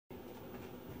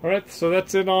Alright, so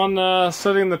that's it on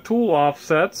setting the tool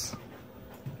offsets.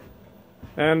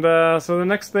 And so the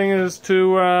next thing is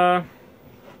to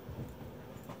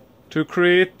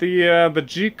create the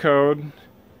G-code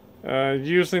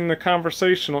using the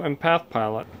Conversational in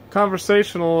Pathpilot.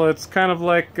 Conversational, it's kind of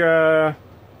like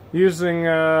using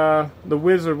the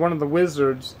wizard, one of the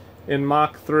wizards in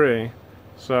Mach 3.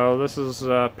 So this is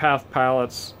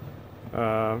Pathpilot's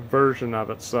version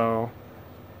of it. So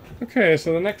okay,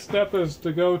 so the next step is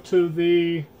to go to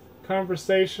the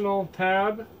Conversational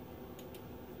tab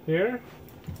here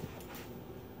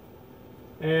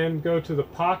and go to the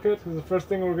pocket, because the first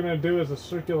thing we're going to do is a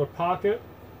circular pocket.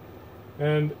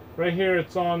 And right here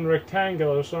it's on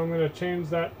rectangular, so I'm going to change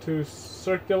that to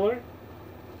circular.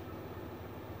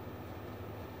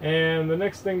 And the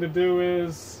next thing to do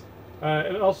is,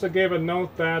 it also gave a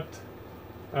note that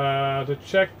to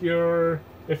check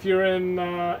if you're in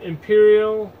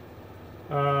imperial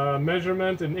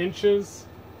measurement in inches,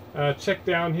 check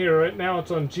down here. Right now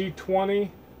it's on G20,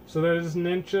 so that is in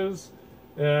inches.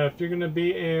 If you're going to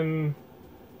be in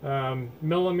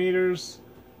millimeters,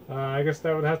 I guess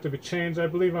that would have to be changed. I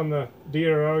believe on the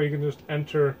DRO you can just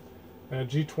enter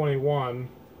G21,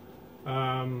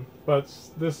 but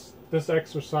this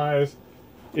exercise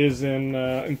is in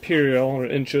imperial or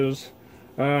inches.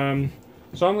 So I'm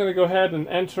going to go ahead and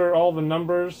enter all the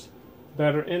numbers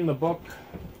that are in the book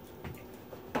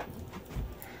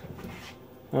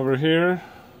over here.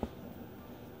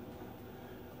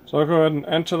 So I'll go ahead and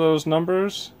enter those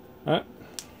numbers. Right.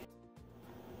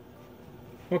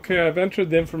 Okay, I've entered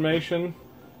the information.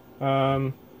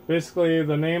 Basically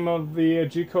the name of the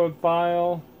Gcode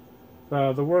file,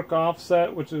 the work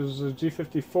offset, which is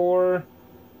G54,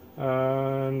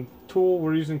 tool,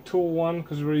 we're using tool 1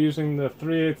 because we're using the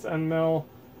 3/8 end mill.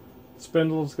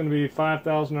 Spindle is going to be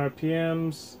 5,000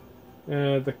 RPMs.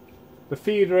 The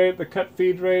feed rate, the cut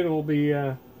feed rate will be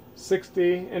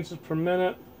 60 inches per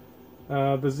minute.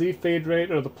 The Z feed rate,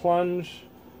 or the plunge,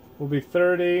 will be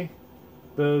 30.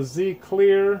 The Z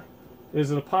clear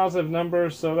is a positive number,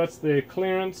 so that's the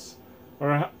clearance,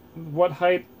 or what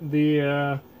height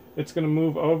it's going to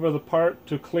move over the part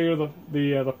to clear the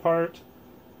part.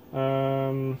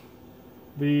 Of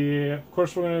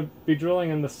course, we're going to be drilling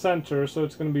in the center, so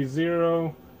it's going to be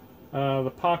 0.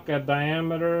 The pocket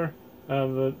diameter,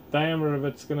 the diameter of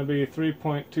it's going to be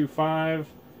 3.25.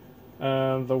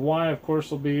 The Y, of course,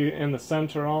 will be in the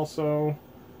center also.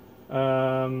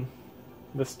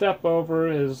 The step over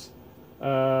is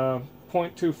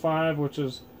 0.25, which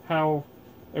is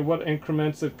what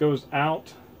increments it goes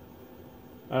out.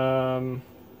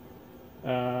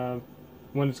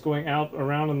 When it's going out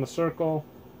around in the circle.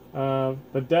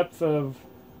 The depth of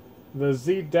the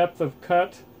Z depth of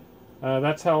cut,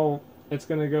 that's how it's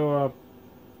going to go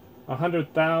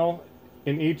 100 thou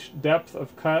in each depth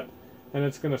of cut, and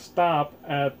it's going to stop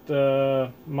at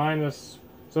minus,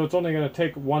 so it's only going to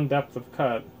take one depth of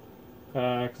cut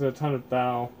because it's 100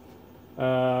 thou.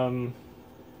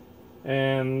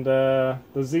 And the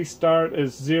Z start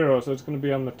is 0, so it's going to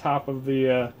be on the top of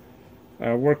the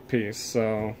workpiece.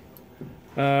 So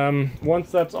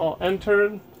once that's all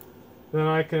entered, then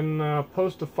I can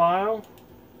post a file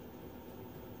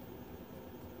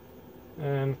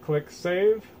and click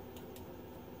save.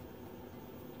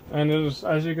 And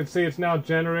as you can see, it's now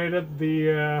generated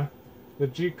the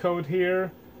G-code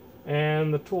here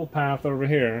and the toolpath over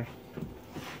here.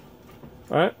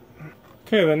 Alright.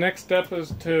 Okay, the next step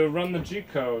is to run the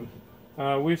G-code.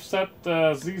 We've set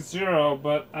Z0,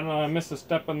 but I don't know, I missed a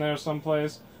step in there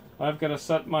someplace. I've got to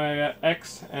set my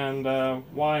X and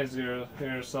Y0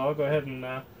 here, so I'll go ahead and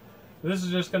this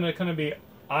is just going to kind of be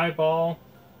eyeball.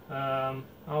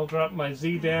 I'll drop my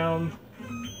Z down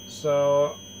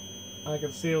so I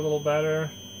can see a little better.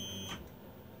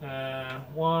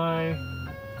 Y,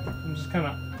 I'm just kind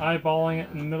of eyeballing it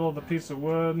in the middle of the piece of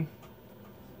wood.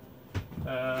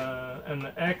 And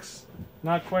the X,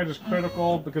 not quite as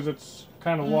critical because it's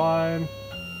kind of wide.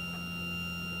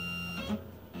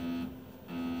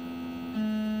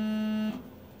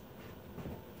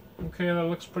 Okay, that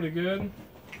looks pretty good.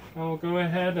 I'll go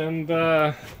ahead and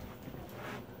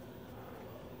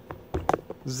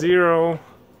 0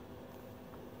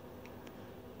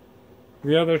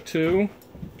 the other two.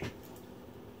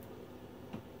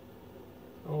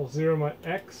 I'll 0 my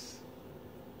X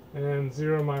and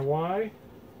 0 my Y.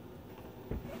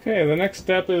 Okay, the next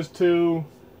step is to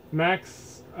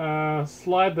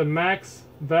slide the max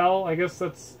vel, I guess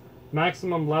that's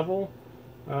maximum level.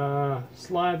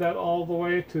 Slide that all the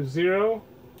way to 0.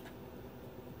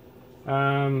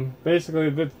 Basically,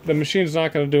 the machine's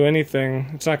not going to do anything.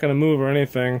 It's not going to move or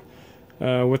anything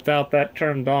without that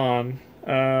turned on.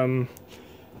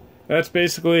 That's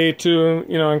basically to,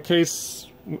 in case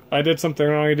I did something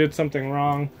wrong, you did something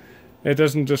wrong, it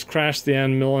doesn't just crash the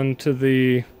end mill into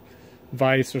the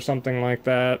vise or something like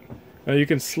that. You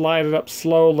can slide it up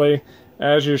slowly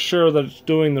as you're sure that it's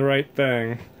doing the right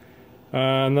thing.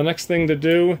 And the next thing to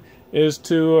do is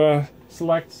to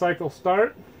select cycle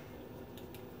start.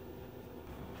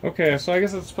 Okay, so I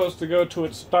guess it's supposed to go to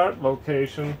its start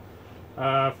location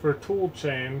for tool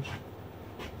change.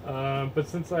 But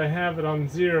since I have it on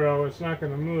 0, it's not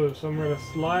going to move, so I'm going to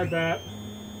slide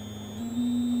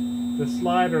the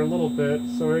slider a little bit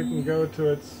so it can go to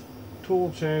its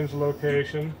tool change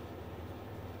location.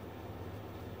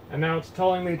 And now it's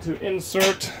telling me to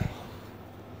insert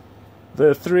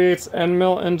the 3/8 end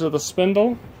mill into the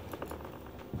spindle.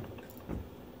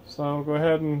 So I'll go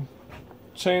ahead and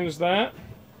change that.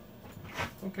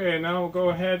 Okay, now we'll go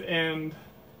ahead and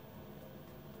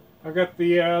I've got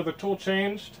the tool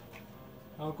changed.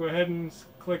 I'll go ahead and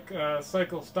click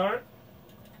cycle start.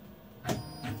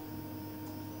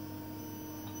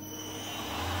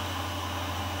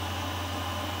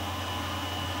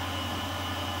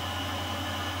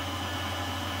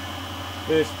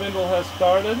 The spindle has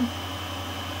started.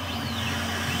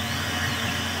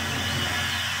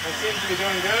 It seems to be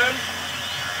doing good.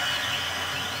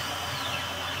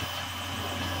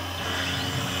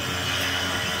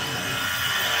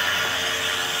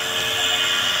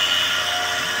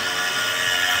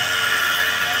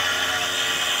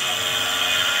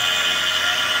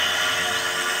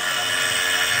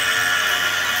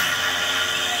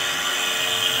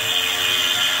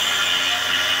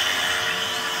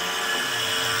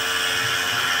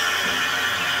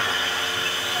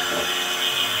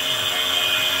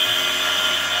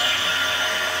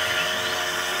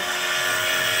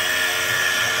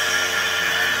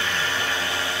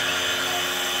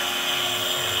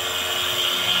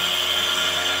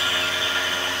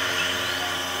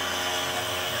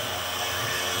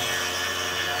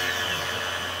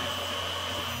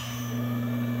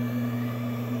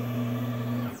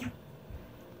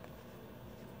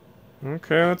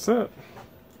 Okay, that's it.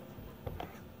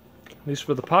 At least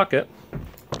for the pocket.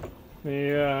 Let me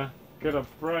get a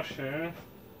brush here.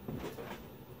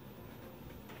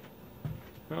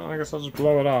 Well, I guess I'll just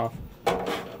blow it off.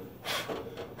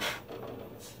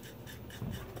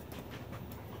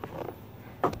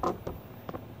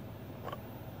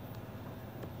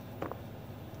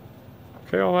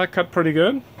 Okay, well that cut pretty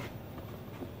good.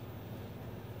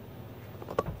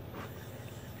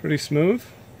 Pretty smooth.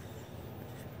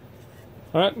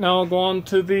 Alright, now I'll go on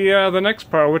to the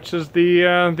next part, which is the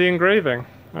engraving.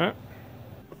 Alright.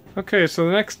 Okay, so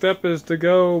the next step is to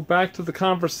go back to the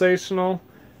Conversational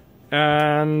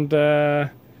and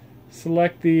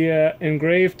select the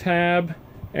Engrave tab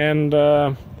and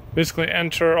basically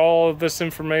enter all of this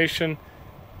information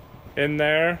in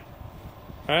there.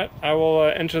 Alright, I will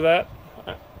enter that.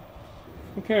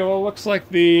 Okay, well it looks like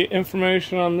the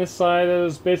information on this side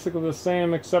is basically the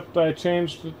same, except I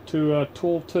changed it to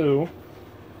Tool 2.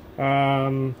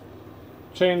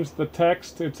 Changed the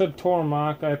text. It said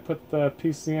Tormach. I put the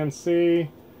PCNC.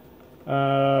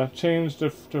 Changed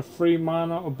it to free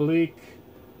mono oblique,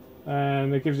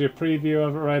 and it gives you a preview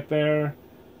of it right there.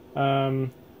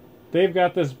 They've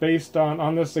got this based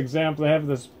on this example. They have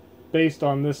this based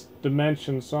on this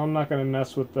dimension, so I'm not going to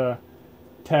mess with the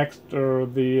text or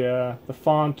the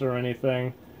font or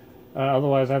anything.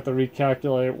 Otherwise, I have to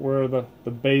recalculate where the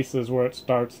base is, where it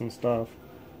starts and stuff.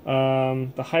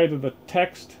 The height of the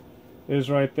text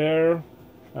is right there,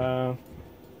 and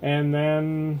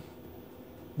then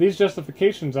these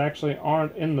justifications actually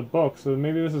aren't in the book, so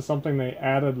maybe this is something they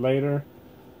added later.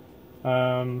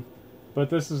 But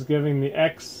this is giving the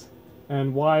X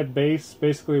and Y base,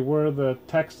 basically where the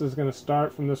text is going to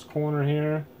start from this corner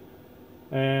here,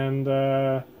 and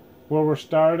where we're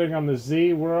starting on the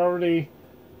Z, we're already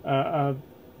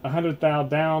 100 thou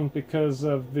down because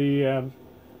of the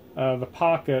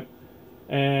pocket,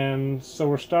 and so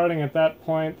we're starting at that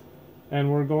point and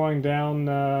we're going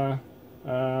down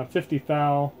 50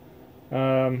 thou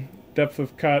depth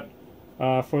of cut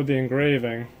for the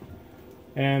engraving,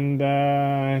 and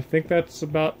I think that's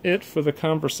about it for the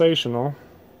Conversational.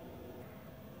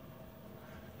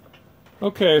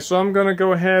 Okay, so I'm gonna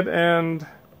go ahead and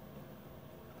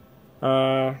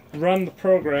run the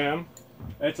program.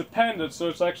 It's appended, so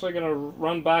it's actually going to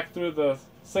run back through the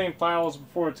same files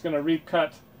before it's going to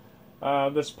recut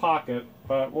this pocket,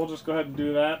 but we'll just go ahead and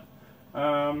do that.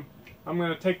 I'm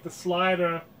going to take the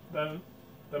slider, the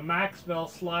Maxwell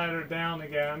slider down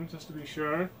again, just to be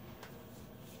sure,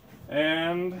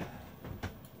 and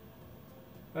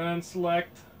then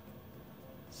select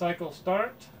cycle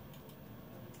start.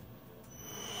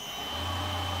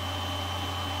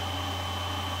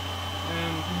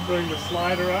 bring the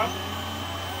slider up.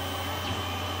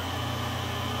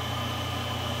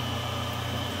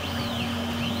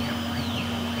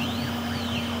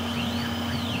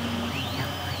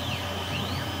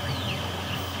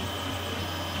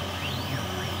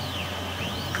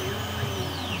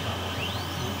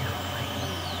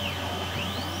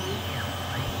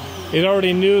 It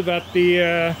already knew that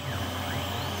the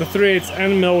 3/8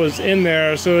 end mill was in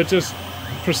there, so it just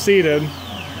proceeded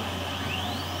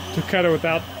to cut it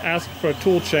without asking for a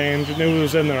tool change. It knew it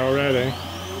was in there already.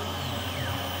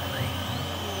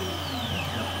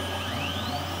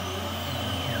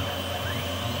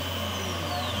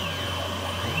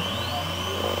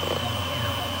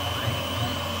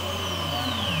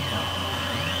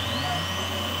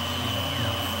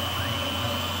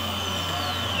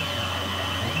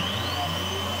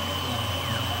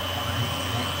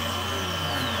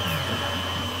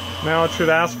 Now it should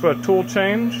ask for a tool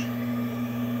change.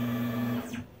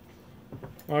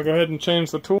 I'll go ahead and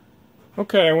change the tool.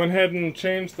 Okay, I went ahead and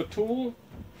changed the tool,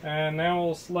 and now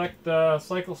we'll select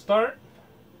cycle start.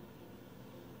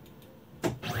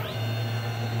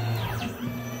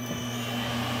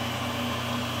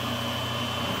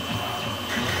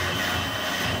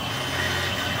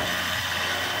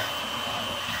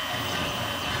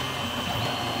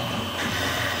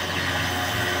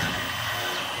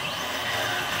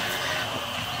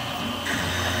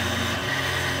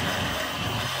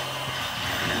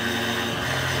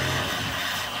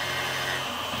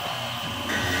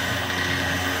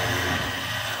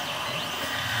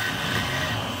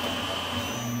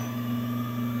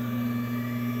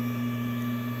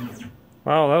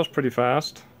 Wow, that was pretty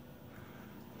fast.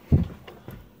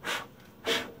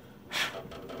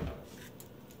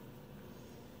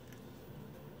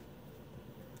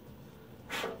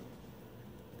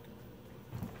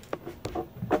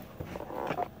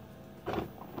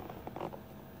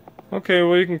 Okay,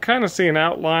 well you can kind of see an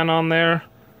outline on there.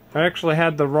 I actually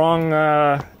had the wrong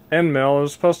end mill. It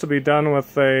was supposed to be done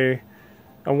with a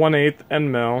 1/8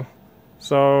 end mill.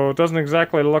 So it doesn't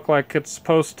exactly look like it's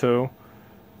supposed to.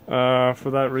 For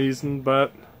that reason,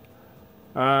 but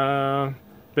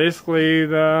basically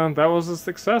that was a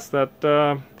success. That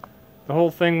the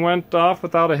whole thing went off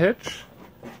without a hitch.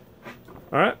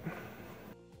 Alright.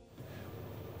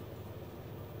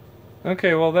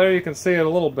 Okay, well there you can see it a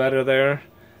little better there.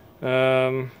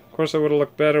 Of course it would have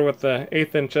looked better with the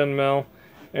 1/8" end mill,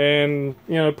 and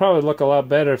you know, it'd probably look a lot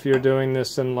better if you're doing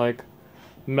this in like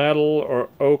metal or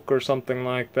oak or something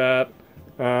like that.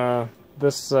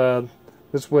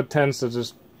 This wood tends to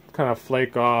just kind of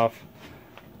flake off.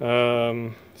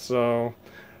 So,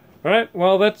 alright,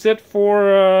 well that's it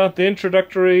for the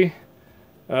introductory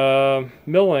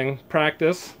milling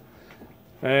practice.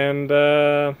 And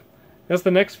I guess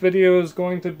the next video is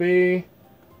going to be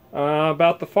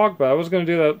about the fog buster. I was going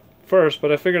to do that first,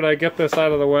 but I figured I'd get this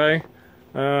out of the way.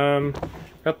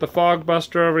 Got the fog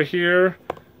buster over here.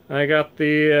 I got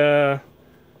the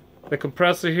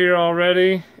compressor here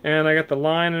already, and I got the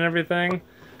line and everything.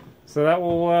 So that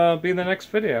will be the next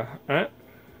video. Alright?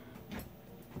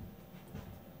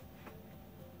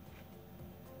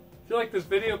 If you like this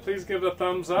video, please give it a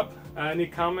thumbs up. Any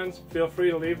comments, feel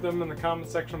free to leave them in the comment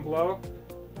section below.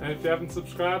 And if you haven't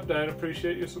subscribed, I'd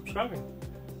appreciate you subscribing.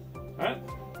 Alright?